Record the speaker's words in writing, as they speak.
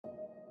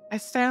I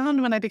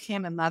found when I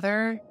became a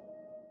mother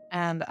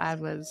and I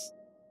was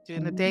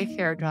doing the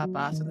daycare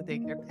drop-offs and the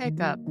daycare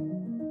pickup,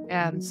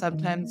 and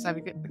sometimes I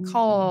would get the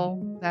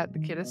call that the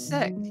kid is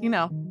sick.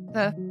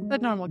 The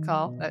normal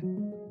call that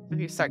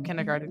if you start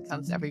kindergarten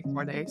comes every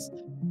 4 days.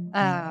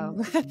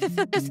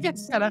 This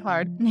gets kind of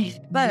hard,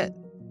 but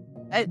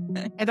I,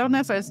 I don't know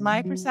if it was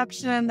my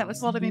perception that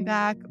was holding me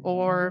back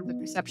or the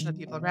perception of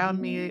people around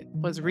me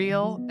was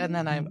real. And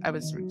then I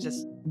was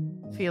just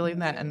feeling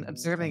that and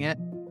observing it.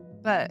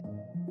 But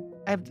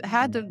I've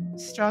had to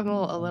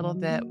struggle a little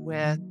bit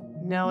with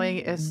knowing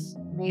if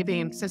me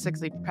being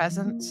physically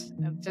present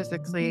and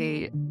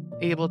physically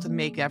able to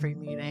make every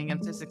meeting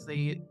and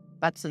physically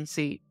butts and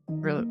seat,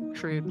 real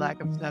crude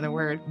lack of another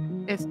word,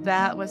 if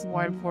that was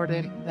more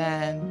important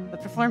than the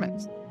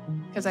performance.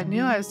 Because I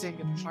knew I was doing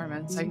a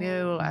performance. I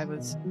knew I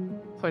was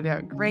putting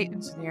out great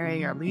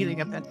engineering or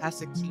leading a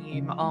fantastic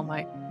team.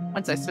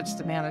 Once I switched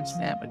to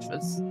management, which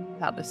was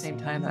about the same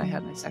time that I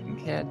had my second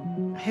kid,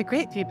 I had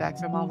great feedback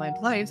from all my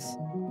employees.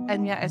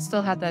 And yet I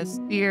still had this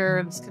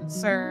fear, this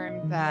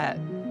concern that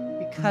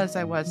because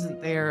I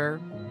wasn't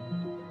there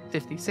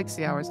 50,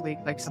 60 hours a week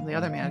like some of the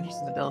other managers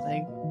in the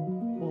building,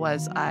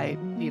 was I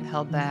being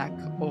held back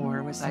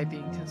or was I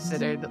being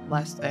considered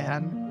less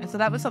than? And so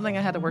that was something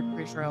I had to work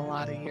through for a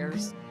lot of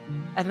years.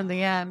 And in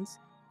the end,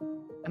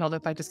 I don't know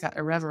if I just got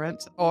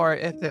irreverent or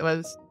if it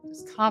was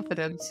just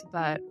confidence,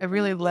 but I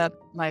really let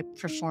my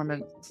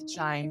performance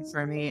shine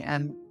for me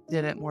and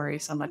didn't worry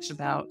so much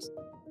about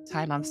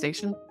time on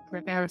station, for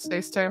an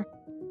aerospace term.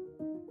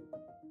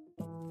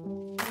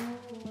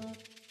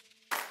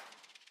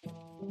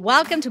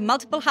 Welcome to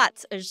Multiple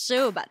Hats, a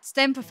show about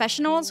STEM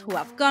professionals who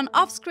have gone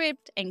off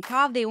script and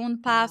carved their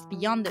own path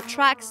beyond the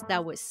tracks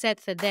that were set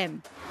for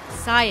them.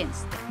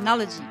 Science,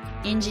 technology,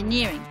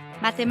 engineering,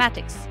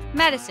 mathematics,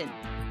 medicine,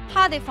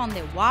 how they found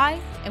their why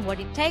and what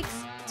it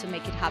takes to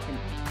make it happen.